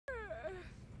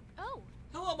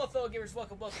my fellow gamers,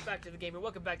 welcome back to the game, and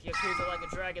welcome back to Yakuza Like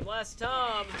a Dragon. Last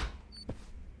time,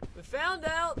 we found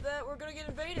out that we're gonna get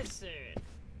invaded soon.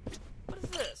 What is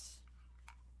this?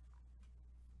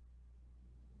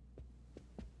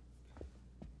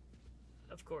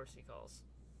 Of course he calls.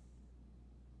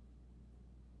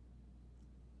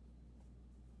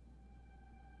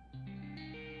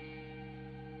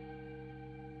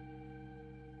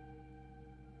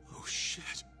 Oh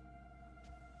shit.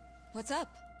 What's up?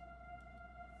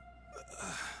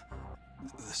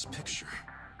 This picture.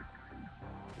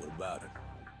 What about it?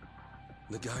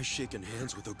 The guy shaking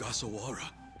hands with Ogasawara.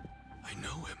 I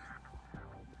know him.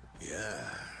 Yeah,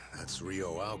 that's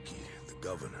Ryo Aoki, the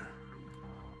governor.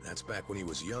 That's back when he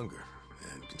was younger,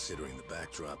 and considering the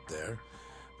backdrop there,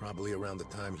 probably around the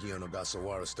time he and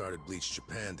Ogasawara started Bleach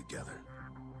Japan together.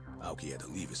 Aoki had to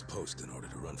leave his post in order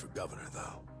to run for governor,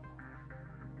 though.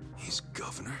 He's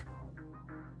governor?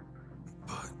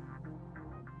 But...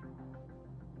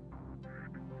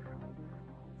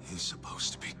 he's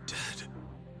supposed to be dead.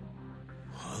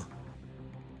 Huh?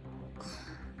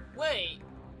 Wait.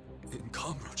 In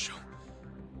Kamurocho.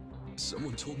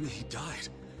 Someone told me he died.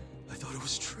 I thought it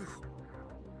was true.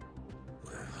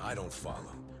 I don't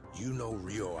follow. You know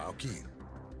Ryo Aoki?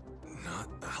 Not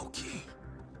Aoki.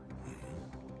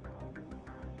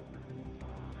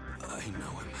 I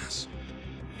know him as...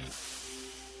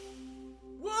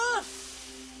 What?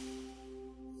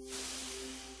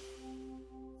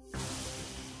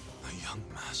 a young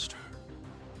master.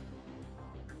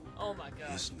 Oh my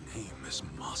god. His name is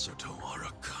Masato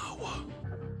Arakawa.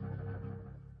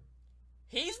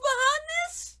 He's behind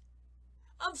this?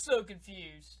 I'm so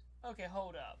confused. Okay,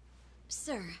 hold up.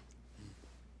 Sir,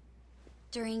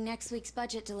 during next week's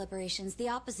budget deliberations, the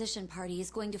opposition party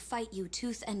is going to fight you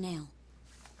tooth and nail.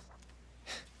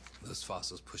 Those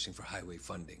fossils pushing for highway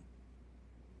funding.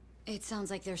 It sounds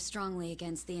like they're strongly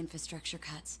against the infrastructure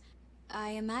cuts. I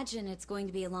imagine it's going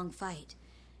to be a long fight.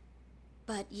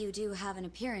 But you do have an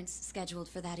appearance scheduled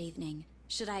for that evening.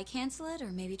 Should I cancel it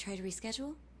or maybe try to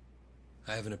reschedule?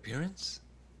 I have an appearance?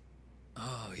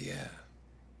 Oh, yeah.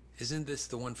 Isn't this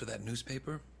the one for that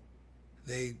newspaper?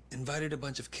 They invited a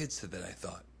bunch of kids to that, I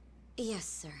thought. Yes,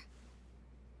 sir.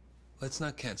 Let's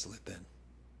not cancel it then.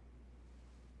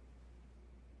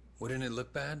 Wouldn't it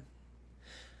look bad?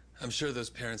 I'm sure those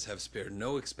parents have spared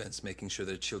no expense making sure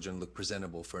their children look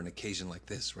presentable for an occasion like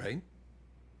this, right?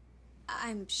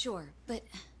 I'm sure, but...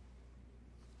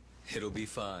 It'll be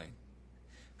fine.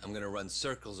 I'm gonna run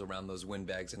circles around those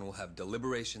windbags and we'll have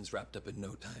deliberations wrapped up in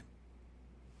no time.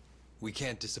 We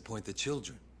can't disappoint the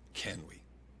children, can we?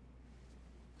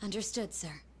 Understood,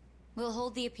 sir. We'll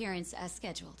hold the appearance as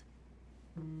scheduled.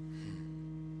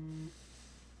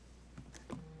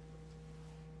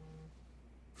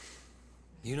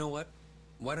 You know what?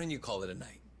 Why don't you call it a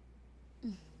night?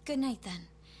 Good night, then.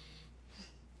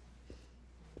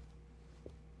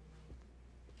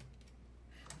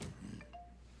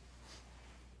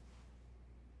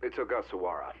 It's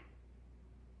Ogasawara.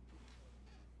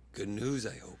 Good news,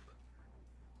 I hope.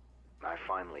 I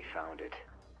finally found it.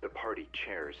 The party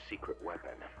chair's secret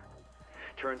weapon.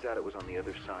 Turns out it was on the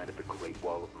other side of the Great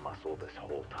Wall of Muscle this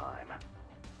whole time.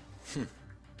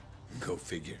 Go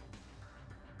figure.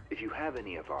 If you have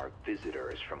any of our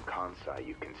visitors from Kansai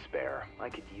you can spare, I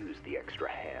could use the extra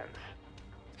hands.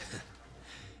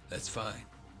 That's fine.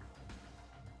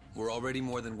 We're already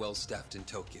more than well staffed in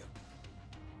Tokyo.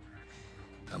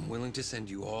 I'm willing to send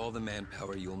you all the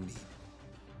manpower you'll need.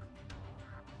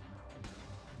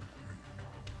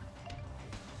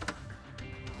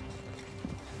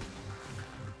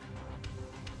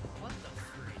 What the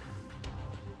freak?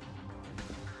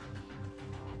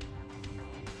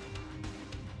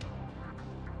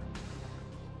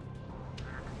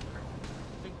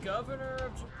 The Governor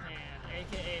of Japan,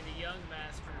 aka the Young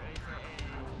Master, aka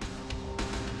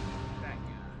that guy.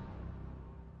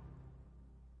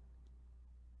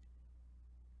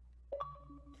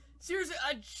 Seriously,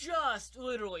 I just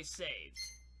literally saved.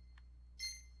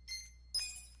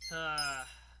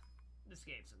 This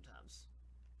game sometimes.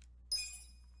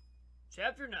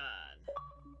 Chapter 9.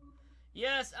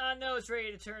 Yes, I know it's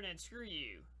ready to turn in. Screw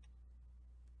you.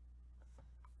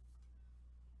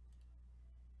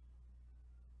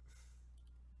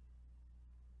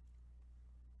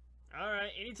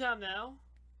 Alright, anytime now.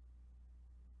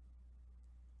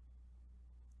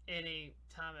 Any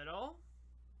time at all.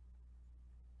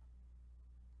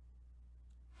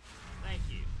 Thank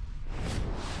you.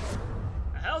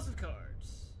 A house of cards.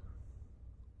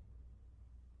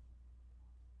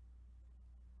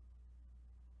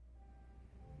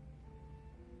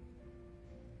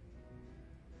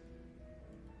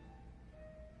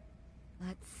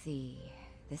 Let's see.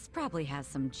 This probably has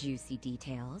some juicy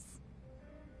details.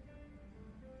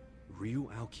 Ryu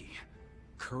Aoki,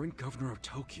 current governor of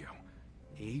Tokyo,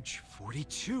 age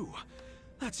 42.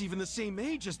 That's even the same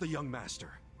age as the young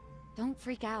master. Don't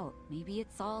freak out. Maybe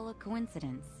it's all a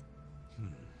coincidence.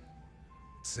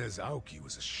 It says Aoki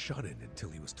was a shut-in until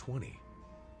he was 20.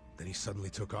 Then he suddenly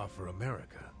took off for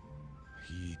America.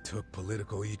 He took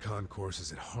political econ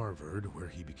courses at Harvard, where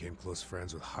he became close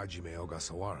friends with Hajime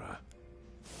Ogasawara.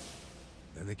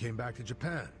 Then they came back to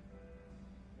Japan.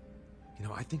 You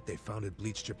know, I think they founded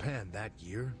Bleach Japan that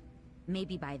year.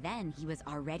 Maybe by then he was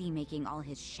already making all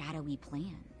his shadowy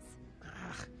plans.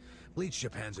 Bleach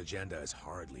Japan's agenda is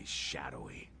hardly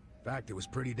shadowy. In fact, it was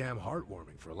pretty damn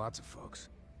heartwarming for lots of folks.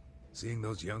 Seeing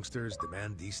those youngsters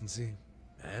demand decency,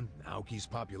 and Aoki's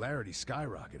popularity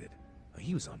skyrocketed.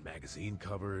 He was on magazine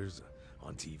covers,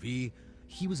 on TV.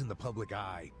 He was in the public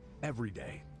eye every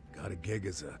day. Got a gig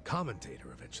as a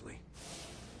commentator eventually.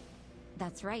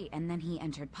 That's right, and then he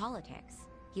entered politics.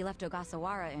 He left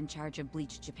Ogasawara in charge of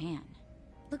Bleach Japan.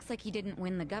 Looks like he didn't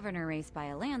win the governor race by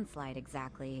a landslide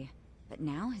exactly, but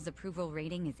now his approval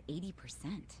rating is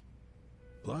 80%.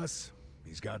 Plus,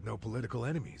 he's got no political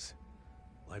enemies.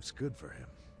 Life's good for him.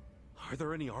 Are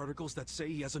there any articles that say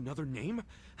he has another name?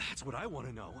 That's what I want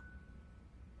to know.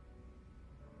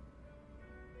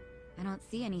 I don't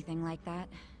see anything like that.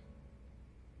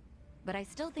 But I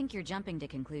still think you're jumping to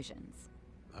conclusions.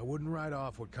 I wouldn't write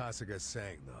off what Kasuga's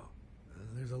saying, though.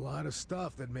 There's a lot of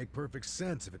stuff that'd make perfect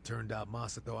sense if it turned out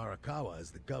Masato Arakawa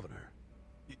is the governor.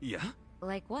 Yeah?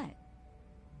 Like what?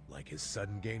 Like his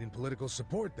sudden gain in political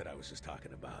support that I was just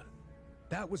talking about.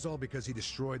 That was all because he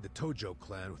destroyed the Tojo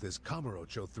clan with his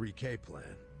Kamurocho 3K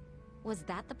plan. Was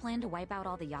that the plan to wipe out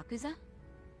all the Yakuza?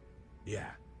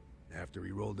 Yeah. After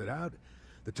he rolled it out,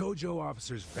 the Tojo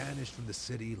officers vanished from the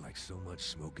city like so much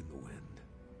smoke in the wind.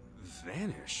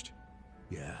 Vanished?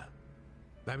 Yeah.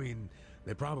 I mean,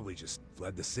 they probably just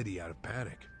fled the city out of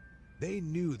panic. They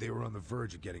knew they were on the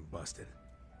verge of getting busted.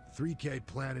 The 3K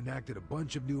plan enacted a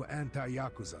bunch of new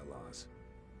anti-Yakuza laws.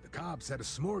 The cops had a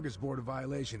smorgasbord of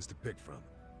violations to pick from.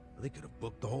 They could have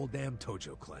booked the whole damn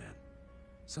Tojo clan.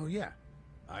 So yeah,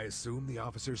 I assume the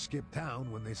officers skipped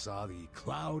town when they saw the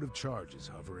cloud of charges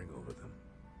hovering over them.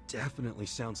 Definitely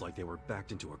sounds like they were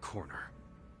backed into a corner.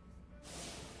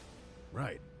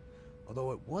 Right.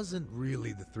 Although it wasn't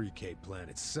really the 3K plan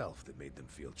itself that made them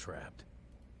feel trapped.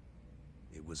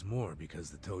 It was more because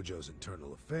the Tojo's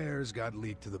internal affairs got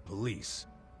leaked to the police.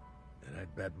 And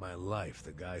I'd bet my life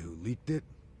the guy who leaked it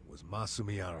was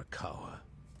Masumi Arakawa.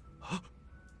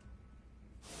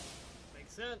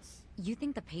 Makes sense. You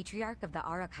think the patriarch of the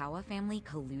Arakawa family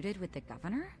colluded with the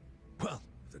governor? Well,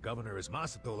 if the governor is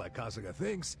Masato like Kasuga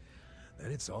thinks,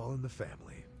 then it's all in the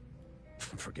family.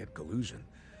 Forget collusion.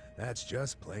 That's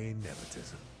just plain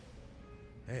nepotism.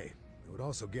 Hey, it would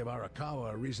also give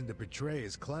Arakawa a reason to betray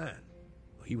his clan.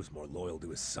 Well, he was more loyal to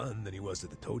his son than he was to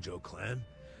the Tojo clan.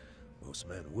 Most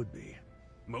men would be.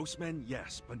 Most men,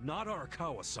 yes, but not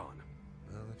Arakawa-san.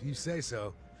 Well, if you say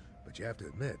so, but you have to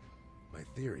admit, my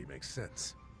theory makes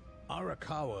sense.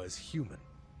 Arakawa is human.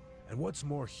 And what's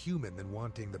more human than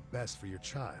wanting the best for your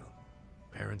child?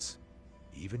 Parents,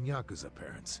 even Yakuza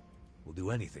parents, will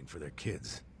do anything for their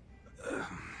kids.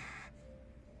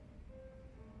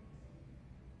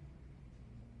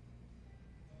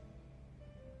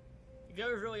 The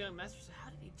governor's really young master, so how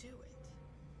did he do it?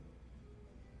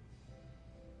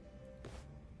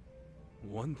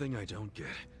 One thing I don't get.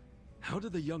 How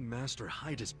did the young master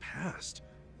hide his past?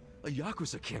 A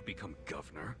Yakuza can't become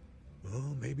governor.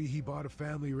 Well, maybe he bought a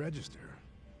family register.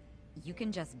 You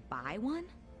can just buy one?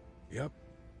 Yep.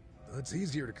 Well, it's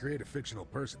easier to create a fictional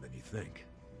person than you think.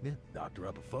 Yeah, doctor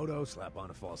up a photo, slap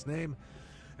on a false name,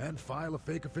 and file a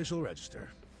fake official register.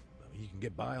 I mean, you can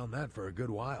get by on that for a good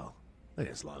while.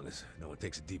 As long as no one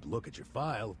takes a deep look at your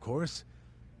file, of course.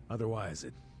 Otherwise,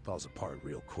 it falls apart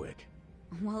real quick.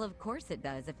 Well, of course it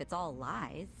does if it's all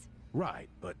lies. Right,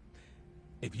 but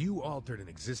if you altered an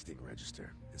existing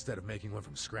register, instead of making one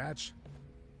from scratch,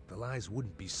 the lies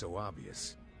wouldn't be so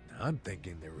obvious. Now, I'm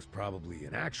thinking there was probably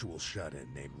an actual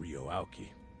shut-in named Ryo Aoki.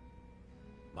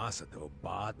 Masato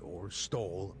bought or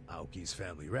stole Aoki's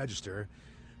family register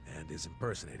and is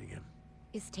impersonating him.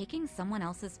 Is taking someone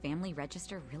else's family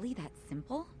register really that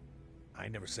simple? I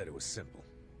never said it was simple,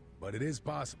 but it is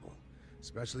possible,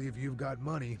 especially if you've got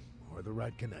money or the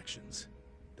right connections.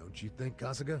 Don't you think,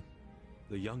 Kasuga?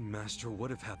 The young master would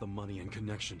have had the money and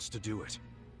connections to do it.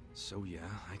 So yeah,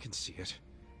 I can see it.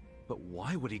 But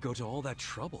why would he go to all that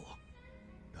trouble?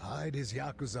 To hide his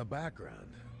Yakuza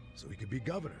background, so he could be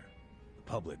governor. The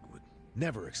public would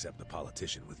never accept a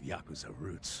politician with Yakuza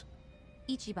roots.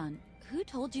 Ichiban, Who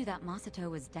told you that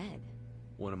Masato was dead?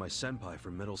 One of my senpai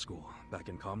from middle school, back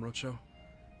in Kamurocho.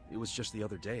 It was just the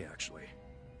other day, actually.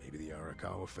 Maybe the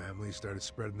Arakawa family started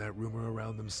spreading that rumor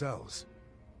around themselves.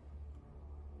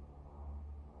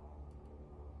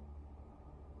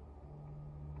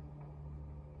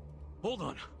 Hold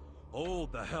on.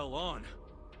 Hold the hell on.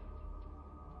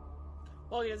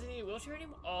 Oh, he doesn't need a wheelchair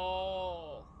anymore?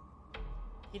 Oh.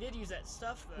 He did use that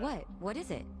stuff, though. What? What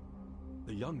is it?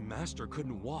 The young master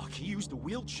couldn't walk. He used a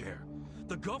wheelchair.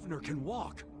 The governor can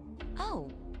walk. Oh,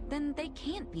 then they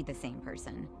can't be the same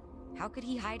person. How could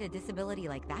he hide a disability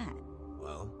like that?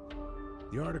 Well,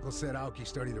 the article said Aoki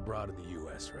studied abroad in the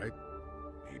US, right?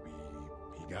 Maybe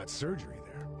he got surgery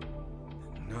there.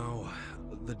 No,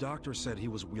 the doctor said he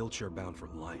was wheelchair-bound for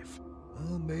life.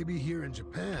 Well, maybe here in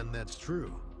Japan that's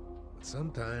true. But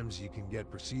sometimes you can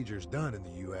get procedures done in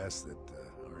the US that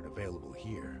aren't available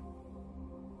here.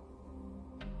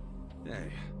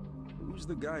 Hey, who's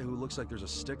the guy who looks like there's a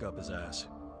stick up his ass?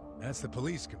 That's the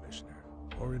police commissioner,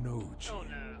 Orinouchi. Oh,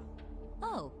 no.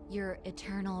 Oh, your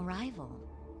eternal rival.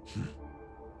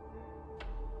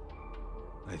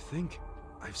 I think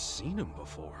I've seen him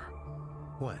before.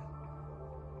 When?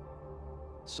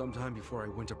 Sometime before I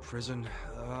went to prison.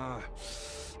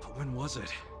 But when was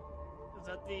it? Was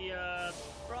that the,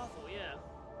 brothel? Yeah.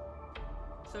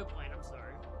 So plain, I'm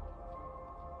sorry.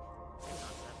 Same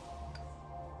concept.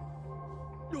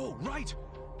 Oh, right!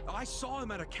 I saw him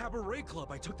at a cabaret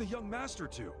club I took the young master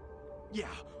to. Yeah,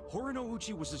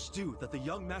 Horinouchi was this dude that the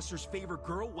young master's favorite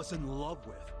girl was in love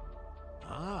with.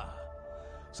 Ah,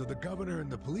 so the governor and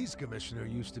the police commissioner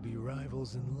used to be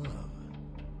rivals in love.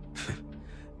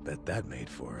 Bet that made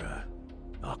for a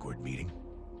awkward meeting.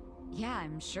 Yeah,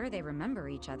 I'm sure they remember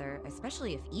each other,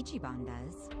 especially if Ichiban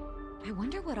does. I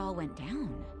wonder what all went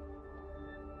down.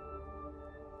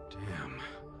 Damn.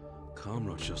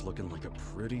 Kamurocho's looking like a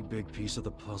pretty big piece of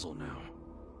the puzzle now.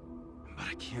 But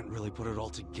I can't really put it all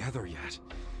together yet.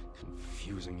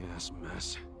 Confusing ass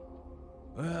mess.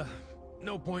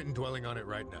 No point in dwelling on it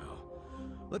right now.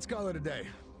 Let's call it a day.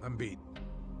 I'm beat.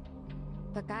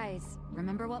 But guys,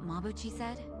 remember what Mabuchi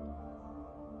said?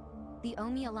 The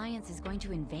Omi Alliance is going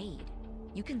to invade.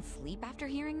 You can sleep after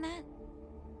hearing that?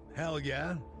 Hell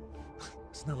yeah.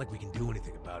 It's not like we can do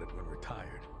anything about it when we're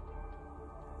tired.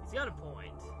 He's got a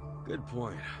point. Good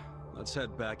point. Let's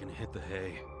head back and hit the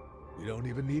hay. We don't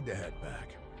even need to head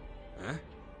back. Huh?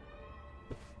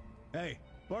 Hey,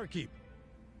 barkeep.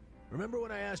 Remember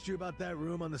when I asked you about that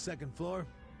room on the second floor?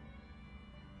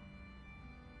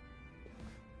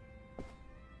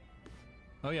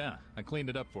 Oh yeah, I cleaned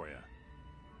it up for you.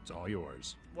 It's all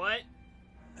yours. What?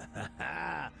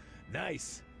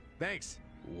 Nice. Thanks.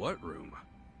 What room?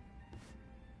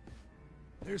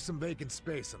 There's some vacant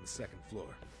space on the second floor.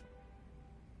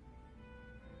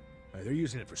 They're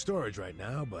using it for storage right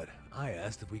now, but I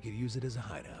asked if we could use it as a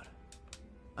hideout.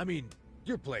 I mean,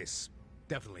 your place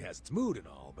definitely has its mood and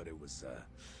all, but it was,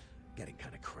 getting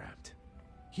kind of cramped.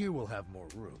 Here we'll have more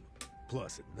room.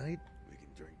 Plus, at night, we can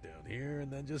drink down here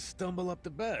and then just stumble up to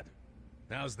bed.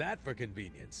 How's that for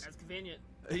convenience? That's convenient.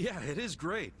 Yeah, it is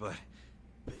great, but...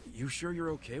 You sure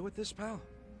you're okay with this, pal?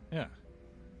 Yeah,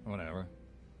 whatever.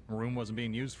 The room wasn't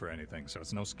being used for anything, so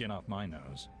it's no skin off my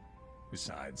nose.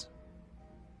 Besides,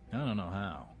 I don't know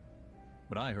how,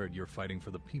 but I heard you're fighting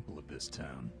for the people of this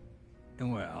town.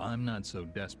 And well, I'm not so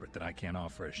desperate that I can't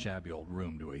offer a shabby old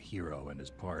room to a hero and his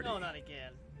party. No, not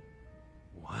again.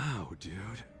 Wow,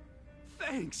 dude.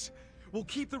 Thanks! We'll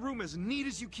keep the room as neat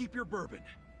as you keep your bourbon.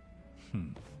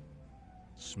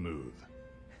 Smooth.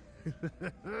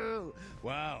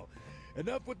 Wow.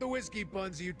 Enough with the whiskey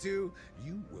puns, you two.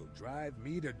 You will drive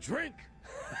me to drink.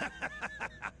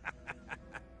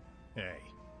 Hey,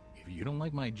 if you don't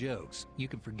like my jokes, you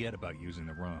can forget about using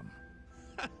the room.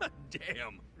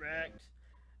 Damn. Wrecked.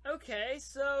 Okay,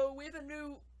 so we have a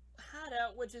new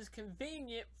hideout, which is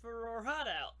convenient for our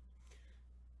hideout.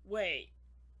 Wait.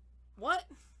 What?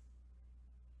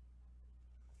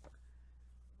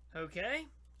 Okay.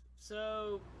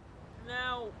 So,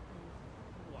 now,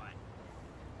 what?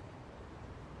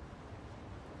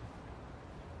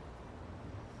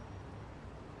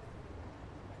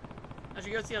 I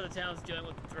should go see how the town's doing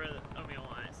with the threat of the Omi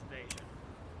Alliance invasion.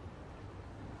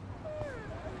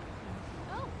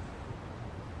 Oh.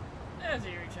 There's the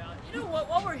Eerie Challenge. You know what?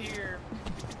 While we're here,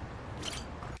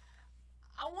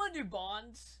 I want to do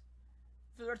bonds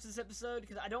for the rest of this episode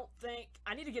because I don't think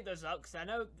I need to get those up because I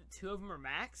know two of them are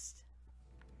maxed.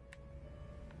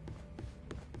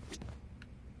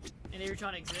 And Eerie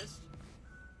Challenge exists.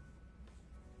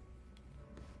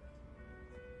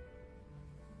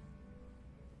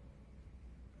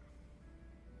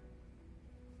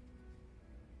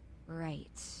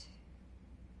 Right.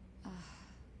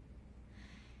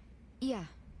 Yeah,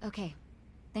 okay.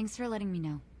 Thanks for letting me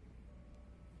know.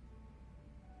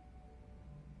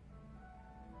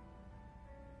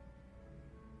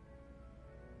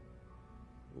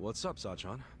 What's up,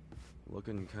 Sachan?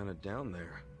 Looking kinda down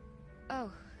there.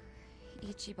 Oh,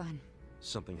 Ichiban.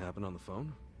 Something happened on the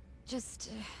phone?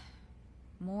 Just,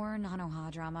 more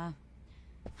Nanoha drama.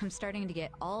 I'm starting to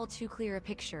get all too clear a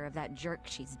picture of that jerk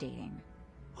she's dating.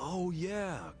 Oh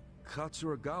yeah,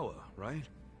 Katsuragawa, right?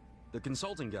 The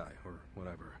consulting guy, or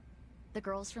whatever. The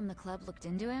girls from the club looked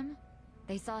into him.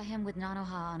 They saw him with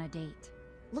Nanoha on a date.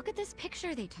 Look at this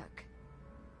picture they took.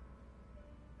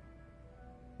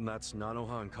 That's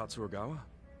Nanoha and Katsuragawa?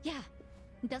 Yeah.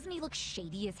 Doesn't he look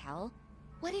shady as hell?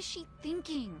 What is she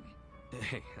thinking?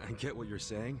 Hey, I get what you're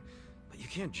saying, but you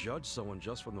can't judge someone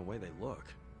just from the way they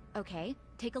look. Okay,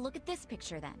 take a look at this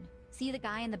picture then. See the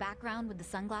guy in the background with the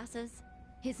sunglasses?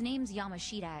 His name's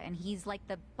Yamashita, and he's like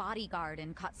the bodyguard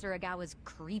in Katsuragawa's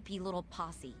creepy little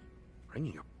posse.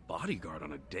 Bringing a bodyguard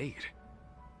on a date?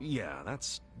 Yeah,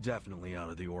 that's definitely out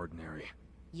of the ordinary.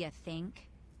 You think?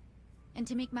 And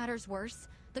to make matters worse,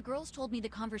 the girls told me the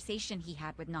conversation he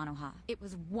had with Nanoha. It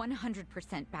was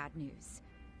 100% bad news.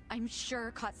 I'm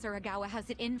sure Katsuragawa has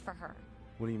it in for her.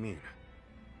 What do you mean?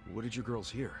 What did you girls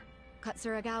hear?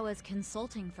 Katsuragawa's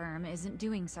consulting firm isn't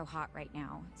doing so hot right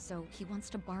now, so he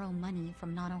wants to borrow money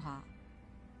from Nanoha.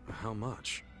 How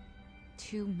much?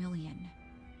 2 million.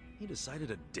 He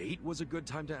decided a date was a good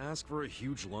time to ask for a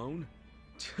huge loan?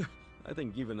 I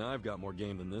think even I've got more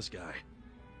game than this guy.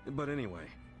 But anyway,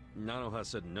 Nanoha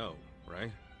said no,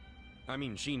 right? I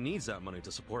mean, she needs that money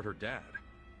to support her dad.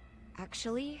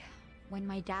 Actually, when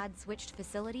my dad switched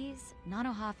facilities,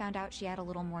 Nanoha found out she had a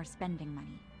little more spending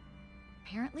money.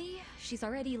 Apparently, she's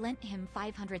already lent him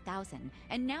 500,000,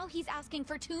 and now he's asking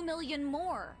for 2 million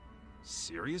more.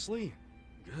 Seriously?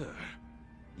 Good.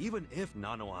 Even if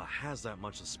Nanoha has that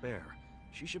much to spare,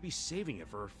 she should be saving it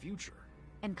for her future.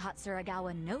 And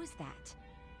Katsuragawa knows that.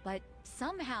 But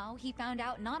somehow he found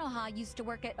out Nanoha used to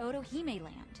work at Otohime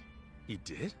Land. He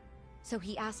did? So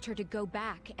he asked her to go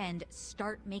back and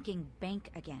start making bank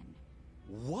again.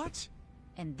 What?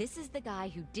 And this is the guy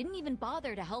who didn't even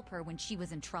bother to help her when she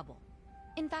was in trouble.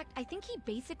 In fact, I think he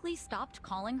basically stopped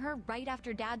calling her right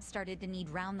after Dad started to need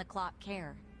round-the-clock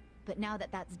care. But now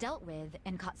that that's dealt with,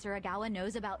 and Katsuragawa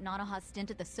knows about Nanoha's stint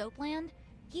at the Soapland,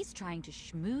 he's trying to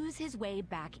schmooze his way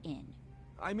back in.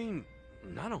 I mean,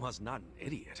 Nanoha's not an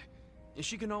idiot.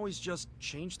 She can always just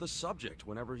change the subject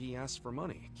whenever he asks for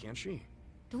money, can't she?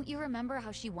 Don't you remember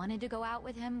how she wanted to go out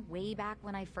with him way back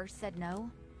when I first said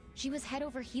no? She was head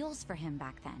over heels for him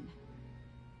back then.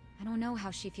 I don't know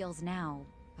how she feels now,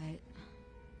 but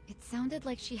it sounded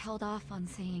like she held off on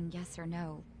saying yes or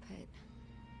no, but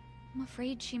I'm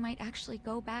afraid she might actually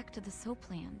go back to the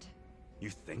Soapland. You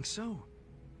think so?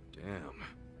 Damn,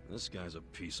 this guy's a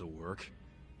piece of work.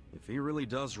 If he really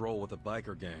does roll with a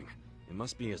biker gang, it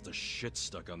must be as the shit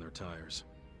stuck on their tires.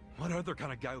 What other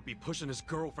kind of guy would be pushing his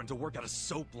girlfriend to work at a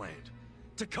Soapland?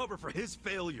 To cover for his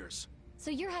failures? So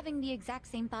you're having the exact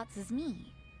same thoughts as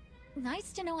me.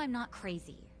 Nice to know I'm not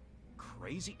crazy.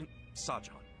 Crazy?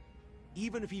 Sajan,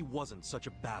 even if he wasn't such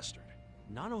a bastard,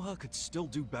 Nanoha could still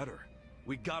do better.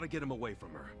 We gotta get him away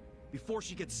from her, before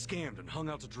she gets scammed and hung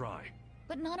out to dry.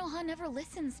 But Nanoha never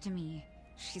listens to me.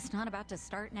 She's not about to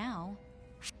start now.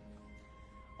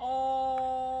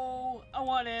 Oh, I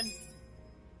want in.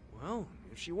 Well,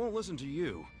 if she won't listen to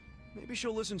you, maybe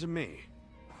she'll listen to me.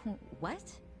 What?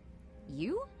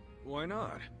 You? Why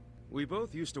not? We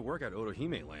both used to work at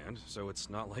Otohime Land, so it's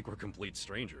not like we're complete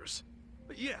strangers.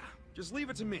 But yeah, just leave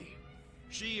it to me.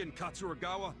 She and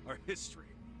Katsuragawa are history.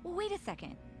 Well, wait a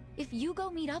second. If you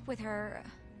go meet up with her,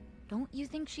 don't you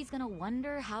think she's gonna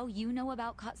wonder how you know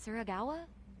about Katsuragawa?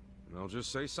 I'll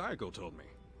just say Saiko told me.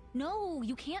 No,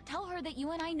 you can't tell her that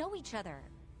you and I know each other.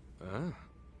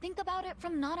 Think about it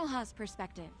from Nanoha's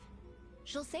perspective.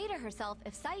 She'll say to herself,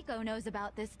 if Saiko knows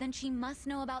about this, then she must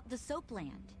know about the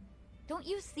Soapland. Don't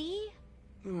you see?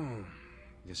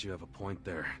 Guess you have a point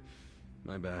there.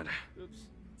 My bad. Oops.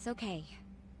 It's okay.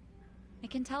 I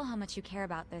can tell how much you care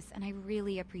about this, and I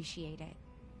really appreciate it.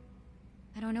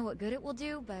 I don't know what good it will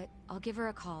do, but I'll give her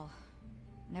a call.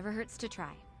 Never hurts to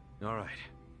try. Alright.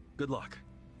 Good luck.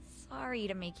 Sorry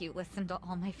to make you listen to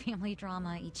all my family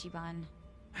drama, Ichiban.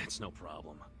 It's no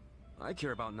problem. I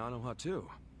care about Nanoha too.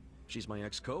 She's my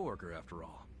ex-coworker after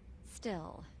all.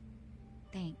 Still,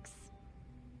 thanks.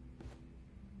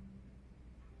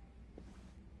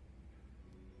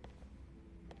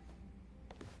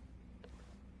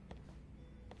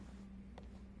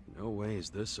 No way is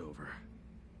this over.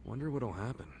 Wonder what'll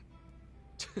happen.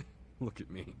 Look at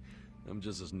me. I'm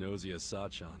just as nosy as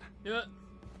Sachan. Yeah.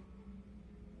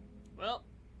 Well,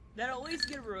 that'll at least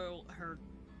get her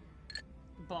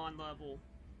bond level.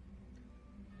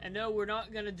 And no, we're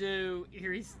not gonna do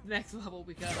Erie's next level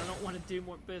because I don't want to do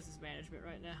more business management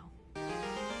right now.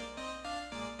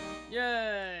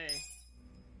 Yay!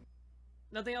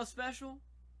 Nothing else special?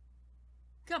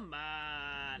 Come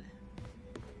on.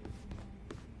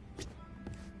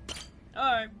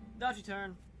 Alright, Dachi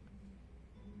turn.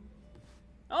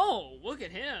 Oh, look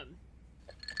at him.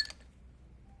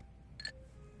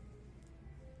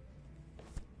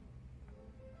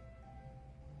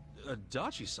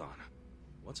 Dachi-san,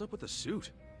 what's up with the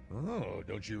suit? Oh,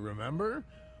 don't you remember?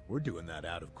 We're doing that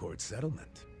out-of-court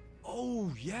settlement.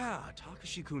 Oh, yeah,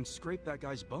 Takashi-kun scraped that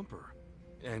guy's bumper.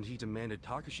 And he demanded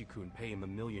Takashi-kun pay him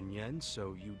 1,000,000 yen,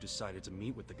 so you decided to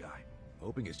meet with the guy.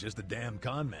 Hoping it's just a damn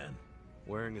con man.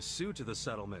 Wearing a suit to the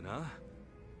settlement, huh?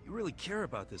 You really care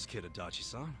about this kid,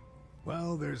 Adachi-san.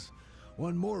 Well, there's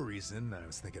one more reason I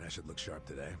was thinking I should look sharp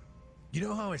today. You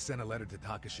know how I sent a letter to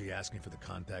Takashi asking for the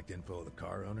contact info of the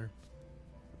car owner?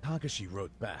 Takashi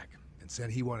wrote back and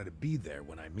said he wanted to be there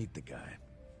when I meet the guy.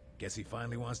 Guess he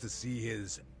finally wants to see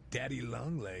his daddy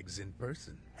longlegs in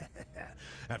person.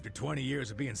 After 20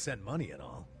 years of being sent money and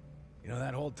all. You know,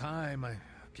 that whole time I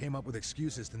came up with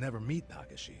excuses to never meet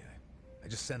Takashi. I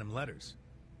just sent him letters.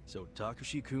 So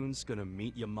Takashi-kun's gonna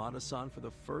meet Yamada-san for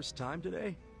the first time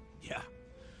today? Yeah.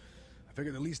 I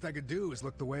figured the least I could do is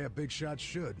look the way a big shot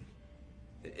should.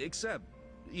 Except,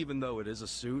 even though it is a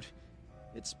suit,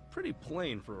 it's pretty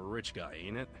plain for a rich guy,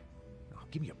 ain't it? Oh,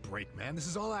 give me a break, man. This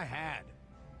is all I had.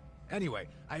 Anyway,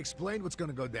 I explained what's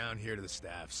gonna go down here to the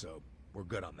staff, so we're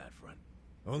good on that front.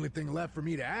 Only thing left for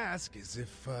me to ask is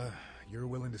if, you're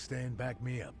willing to stay and back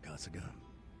me up, Kasuga.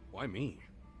 Why me?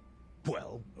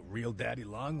 Well, a real daddy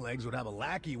longlegs would have a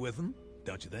lackey with him,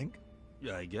 don't you think?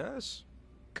 Yeah, I guess.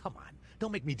 Come on,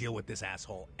 don't make me deal with this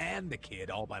asshole and the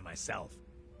kid all by myself.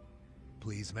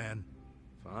 Please, man.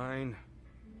 Fine.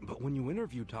 But when you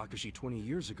interviewed Takashi 20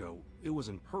 years ago, it was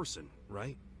in person,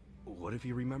 right? What if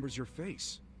he remembers your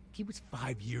face? He was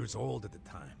 5 years old at the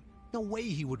time. No way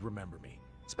he would remember me.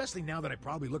 Especially now that I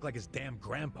probably look like his damn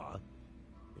grandpa.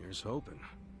 Here's hoping.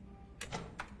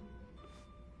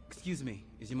 Excuse me,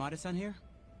 is Yamada-san here?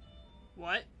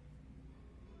 What?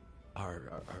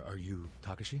 Are you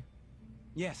Takashi?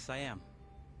 Yes, I am.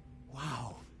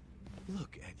 Wow.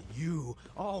 Look at you,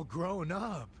 all grown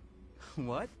up.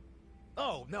 What?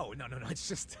 Oh, no. It's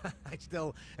just, I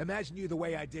still imagine you the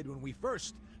way I did when we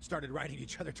first started writing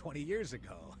each other 20 years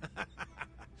ago.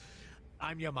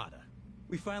 I'm Yamada.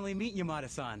 We finally meet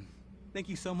Yamada-san. Thank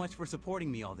you so much for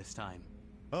supporting me all this time.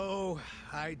 Oh,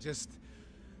 I just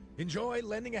enjoy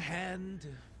lending a hand to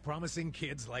promising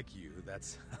kids like you.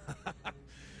 That's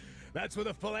that's what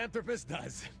a philanthropist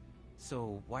does.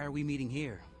 So, why are we meeting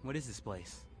here? What is this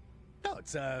place? No,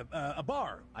 it's a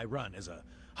bar I run as a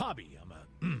hobby.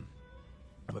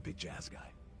 I'm a big jazz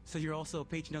guy. So you're also a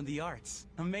patron of the arts.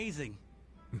 Amazing.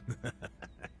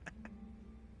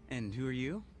 And who are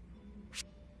you?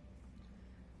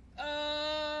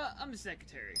 I'm a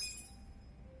secretary.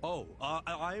 Oh,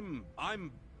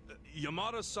 I'm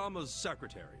Yamada-sama's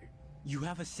secretary. You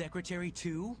have a secretary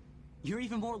too? You're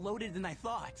even more loaded than I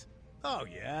thought. Oh,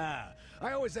 yeah.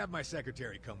 I always have my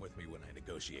secretary come with me when I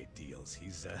negotiate deals.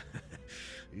 He's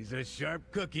a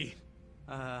sharp cookie.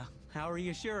 How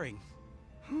reassuring.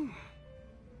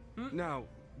 Now,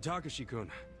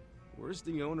 Takashi-kun, where's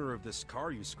the owner of this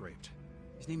car you scraped?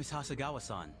 His name is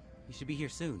Hasegawa-san. He should be here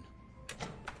soon.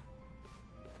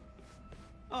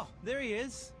 Oh, there he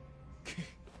is.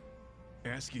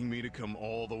 Asking me to come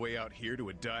all the way out here to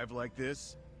a dive like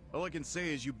this? All I can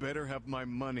say is you better have my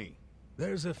money.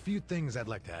 There's a few things I'd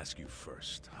like to ask you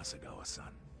first,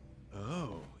 Hasegawa-san.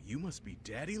 Oh, you must be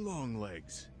Daddy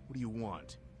Longlegs. What do you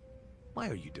want? Why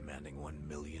are you demanding 1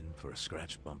 million for a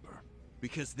scratch bumper?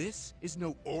 Because this is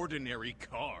no ordinary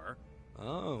car.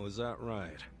 Oh, is that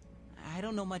right? I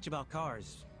don't know much about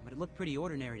cars, but it looked pretty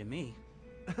ordinary to me.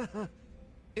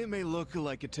 It may look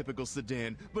like a typical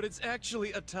sedan, but it's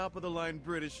actually a top-of-the-line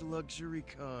British luxury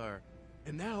car.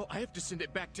 And now I have to send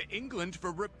it back to England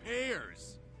for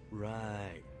repairs.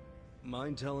 Right.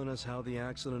 Mind telling us how the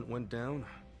accident went down?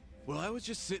 Well, I was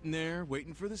just sitting there,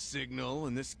 waiting for the signal,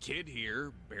 and this kid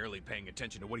here, barely paying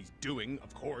attention to what he's doing,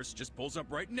 of course, just pulls up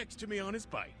right next to me on his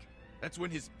bike. That's when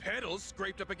his pedals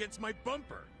scraped up against my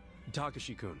bumper.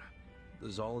 Takashi-kun,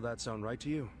 does all of that sound right to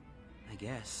you? I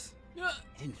guess. I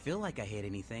didn't feel like I hit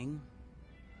anything.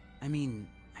 I mean,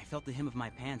 I felt the hem of my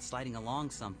pants sliding along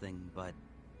something, but...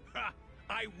 Ha!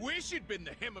 I wish it'd been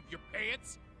the hem of your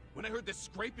pants! When I heard the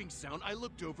scraping sound, I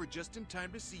looked over just in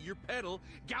time to see your pedal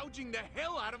gouging the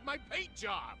hell out of my paint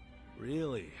job!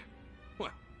 Really?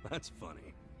 Well, that's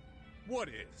funny. What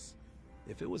is?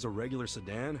 If it was a regular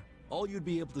sedan, all you'd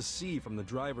be able to see from the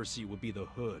driver's seat would be the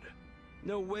hood.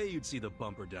 No way you'd see the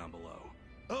bumper down below.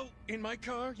 Oh, in my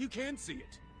car, you can see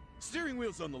it. Steering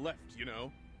wheel's on the left, you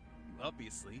know. You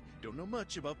obviously don't know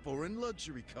much about foreign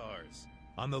luxury cars.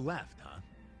 On the left, huh?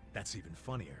 That's even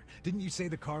funnier. Didn't you say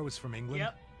the car was from England?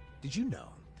 Yep. Did you know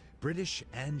British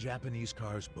and Japanese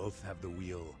cars both have the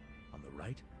wheel on the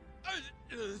right?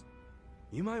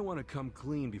 You might want to come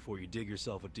clean before you dig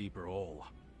yourself a deeper hole.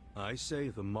 I say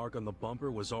the mark on the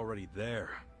bumper was already there,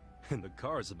 and the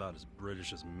car's about as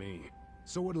British as me.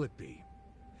 So what'll it be?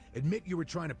 Admit you were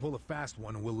trying to pull a fast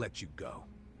one and we'll let you go.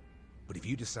 But if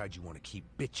you decide you want to keep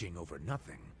bitching over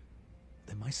nothing,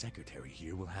 then my secretary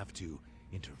here will have to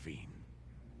intervene.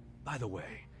 By the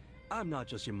way, I'm not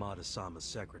just Yamada-sama's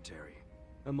secretary.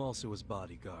 I'm also his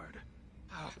bodyguard.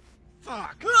 Ah,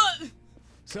 fuck!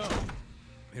 So,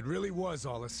 it really was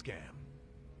all a scam.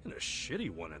 And a shitty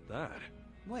one at that.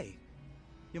 Wait,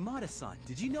 Yamada-san,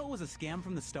 did you know it was a scam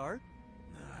from the start?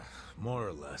 More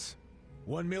or less.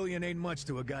 1 million ain't much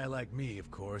to a guy like me, of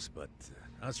course, but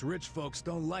us rich folks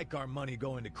don't like our money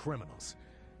going to criminals.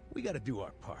 We gotta do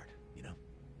our part, you know?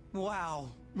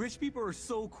 Wow, rich people are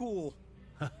so cool.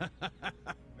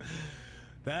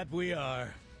 That we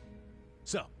are.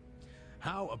 So,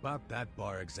 how about that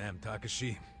bar exam,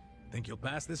 Takashi? Think you'll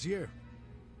pass this year?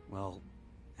 Well,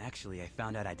 actually, I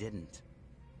found out I didn't.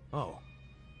 Oh.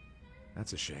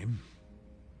 That's a shame.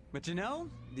 But you know,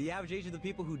 the average age of the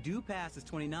people who do pass is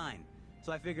 29.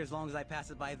 So I figure as long as I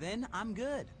pass it by then, I'm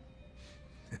good.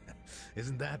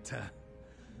 Isn't that,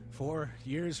 4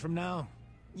 years from now?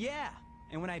 Yeah,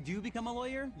 and when I do become a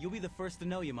lawyer, you'll be the first to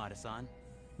know, Yamada-san.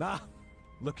 Ah,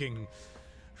 looking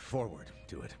forward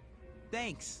to it.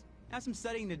 Thanks. I have some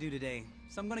studying to do today,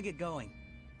 so I'm gonna get going.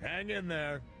 Hang in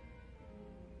there.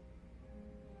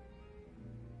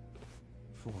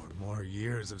 4 more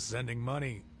years of sending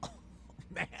money. Oh,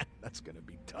 man, that's gonna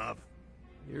be tough.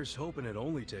 Here's hoping it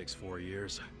only takes 4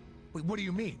 years. Wait, what do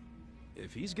you mean?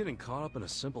 If he's getting caught up in a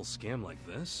simple scam like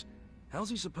this, how's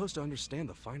he supposed to understand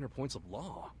the finer points of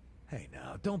law? Hey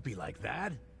now, don't be like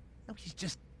that. No, he's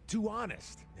just too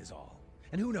honest, is all.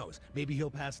 And who knows, maybe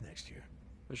he'll pass next year.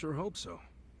 I sure hope so.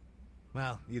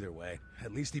 Well, either way,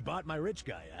 at least he bought my rich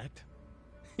guy act.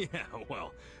 Yeah,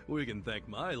 well, we can thank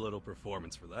my little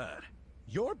performance for that.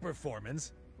 Your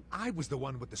performance? I was the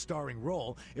one with the starring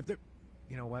role. If there...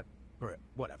 You know what?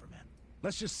 Whatever, man.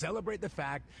 Let's just celebrate the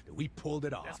fact that we pulled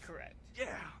it off. That's correct.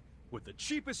 Yeah, with the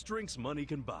cheapest drinks money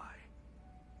can buy.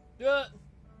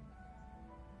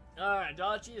 Alright,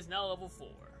 Dachi is now level 4.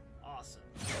 Awesome.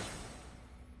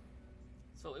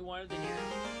 That's what we wanted to hear.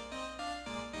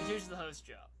 Here's the host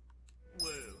job.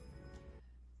 Woo.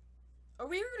 Are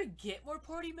we ever gonna get more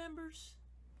party members?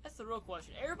 That's the real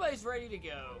question. Everybody's ready to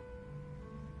go.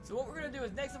 So what we're gonna do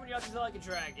is next time when Yakuza Like a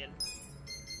Dragon.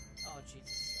 Oh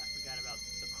Jesus, I forgot about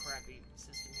the crappy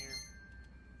system here.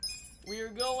 We are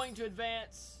going to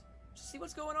advance to see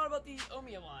what's going on about the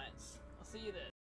Omi Alliance. I'll see you then.